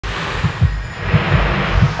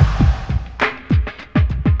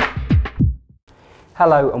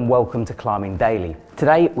Hello and welcome to Climbing Daily.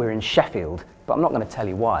 Today we're in Sheffield, but I'm not going to tell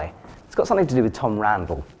you why. It's got something to do with Tom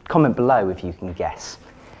Randall. Comment below if you can guess.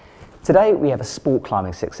 Today we have a sport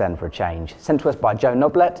climbing 6N for a change. Sent to us by Joe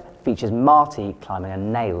Noblet, features Marty climbing a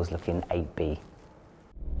nails looking 8B.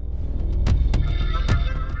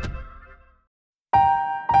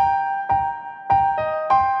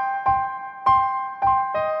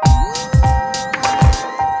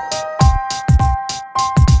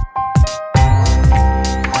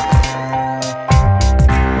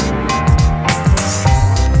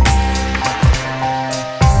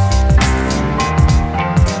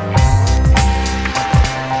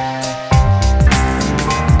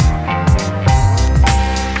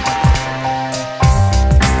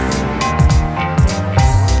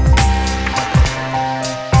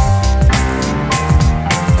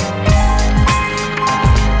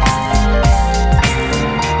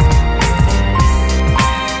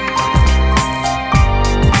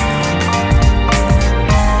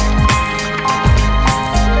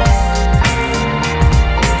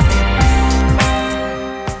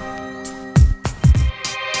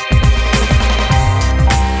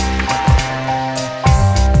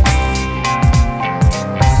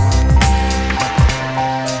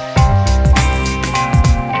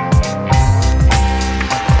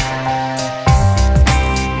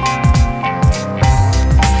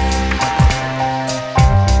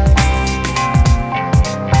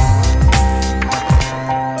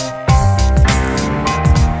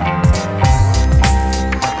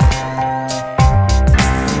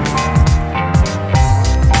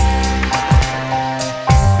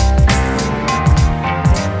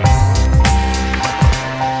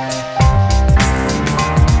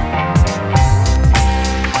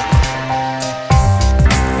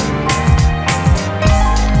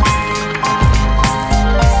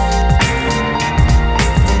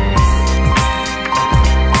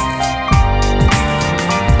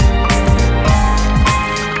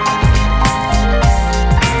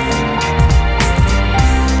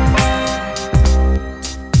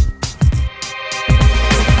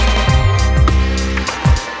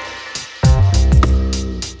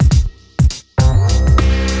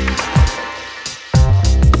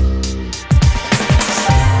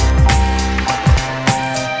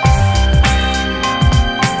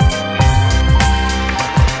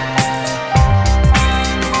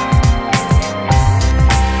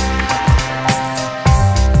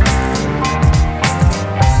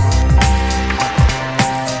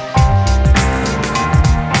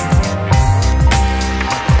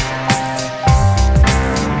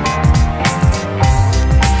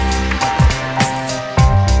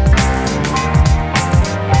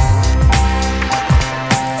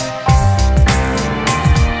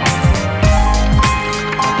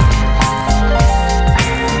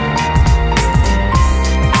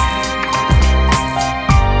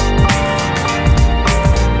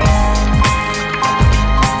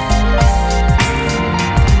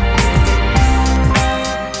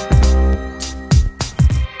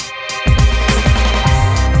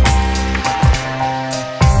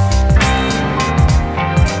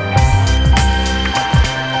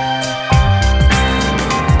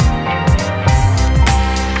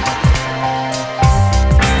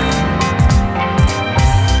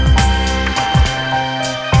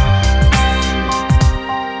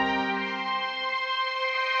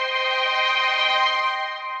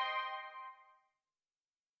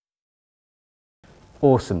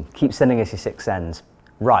 Awesome, keep sending us your 6Ns.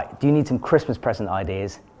 Right, do you need some Christmas present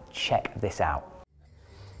ideas? Check this out.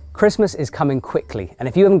 Christmas is coming quickly, and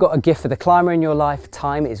if you haven't got a gift for the climber in your life,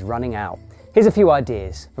 time is running out. Here's a few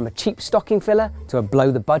ideas, from a cheap stocking filler to a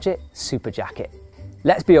blow the budget super jacket.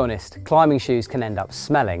 Let's be honest, climbing shoes can end up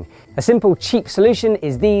smelling. A simple cheap solution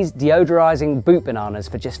is these deodorizing boot bananas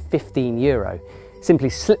for just €15. Simply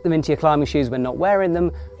slip them into your climbing shoes when not wearing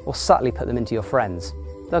them, or subtly put them into your friends.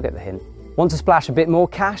 They'll get the hint. Want to splash a bit more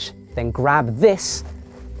cash? Then grab this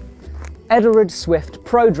Edelrid Swift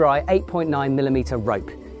Pro Dry 8.9mm rope.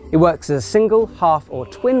 It works as a single, half or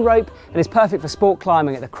twin rope and is perfect for sport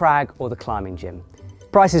climbing at the crag or the climbing gym.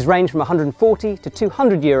 Prices range from €140 to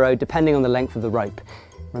 €200 depending on the length of the rope.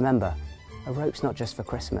 Remember, a rope's not just for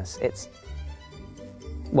Christmas, it's,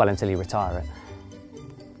 well, until you retire it.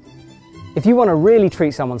 If you want to really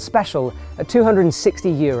treat someone special, at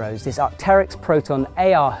 €260, this Arc'teryx Proton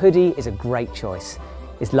AR hoodie is a great choice.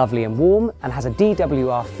 It's lovely and warm and has a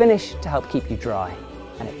DWR finish to help keep you dry.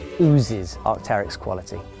 And it oozes Arc'teryx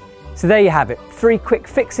quality. So there you have it, 3 quick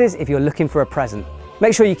fixes if you're looking for a present.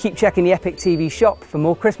 Make sure you keep checking the EpicTV shop for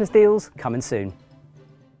more Christmas deals coming soon.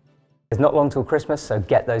 It's not long till Christmas, so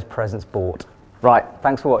get those presents bought. Right,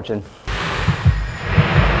 thanks for watching.